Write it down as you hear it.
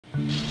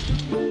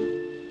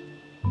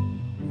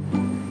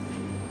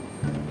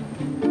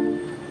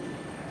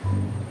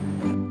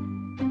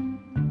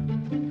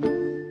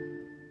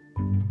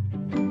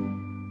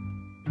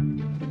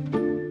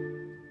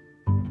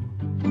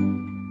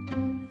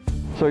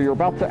So you're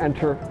about to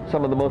enter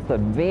some of the most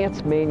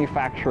advanced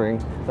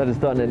manufacturing that is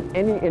done in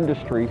any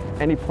industry,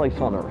 any place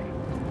on earth,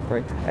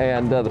 right?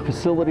 And the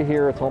facility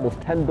here, it's almost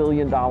 $10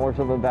 billion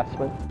of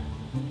investment.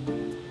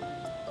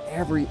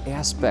 Every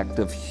aspect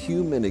of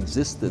human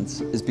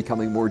existence is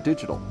becoming more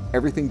digital.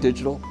 Everything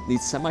digital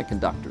needs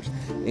semiconductors,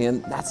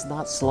 and that's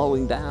not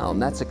slowing down.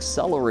 That's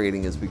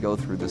accelerating as we go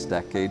through this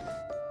decade.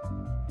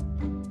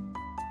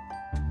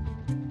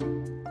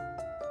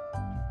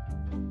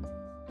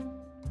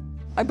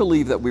 I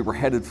believe that we were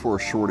headed for a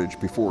shortage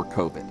before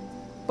COVID,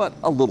 but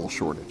a little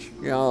shortage.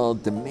 You know,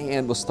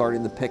 demand was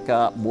starting to pick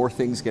up, more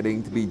things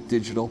getting to be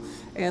digital,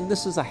 and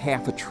this is a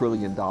 $500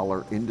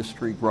 billion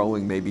industry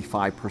growing maybe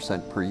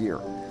 5% per year.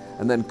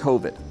 And then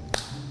COVID.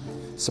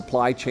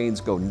 Supply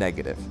chains go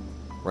negative,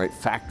 right?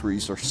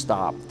 Factories are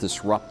stopped,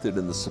 disrupted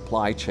in the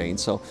supply chain.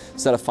 So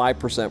instead of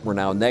 5%, we're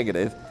now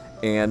negative,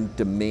 and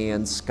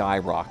demand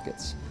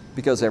skyrockets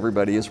because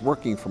everybody is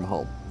working from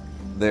home.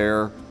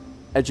 They're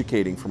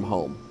educating from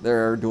home.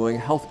 They're doing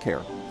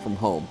healthcare from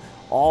home.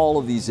 All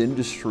of these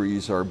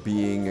industries are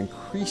being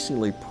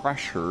increasingly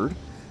pressured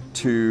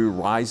to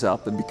rise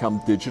up and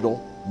become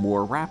digital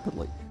more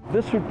rapidly.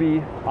 This would be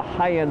a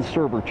high-end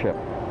server chip.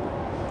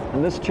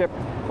 And this chip,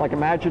 like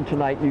imagine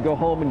tonight you go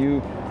home and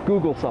you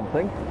Google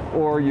something,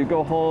 or you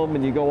go home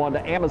and you go onto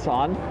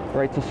Amazon,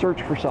 right, to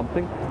search for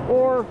something,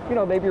 or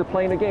maybe you're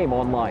playing a game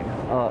online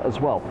as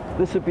well.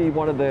 This would be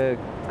one of the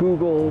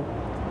Google,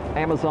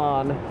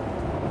 Amazon,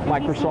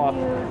 Microsoft,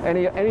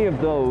 any of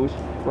those,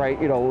 right,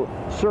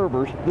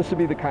 servers. This would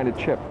be the kind of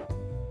chip.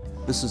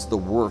 This is the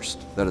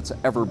worst that it's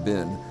ever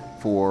been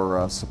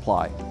for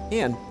supply.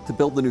 And to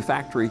build the new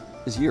factory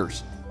is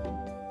years.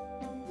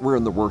 We're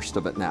in the worst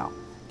of it now.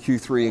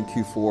 Q3 and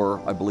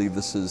Q4, I believe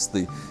this is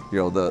the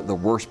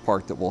worst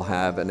part that we'll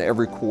have, and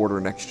every quarter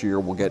next year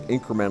will get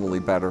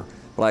incrementally better,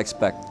 but I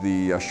expect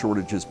the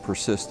shortages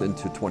persist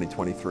into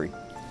 2023.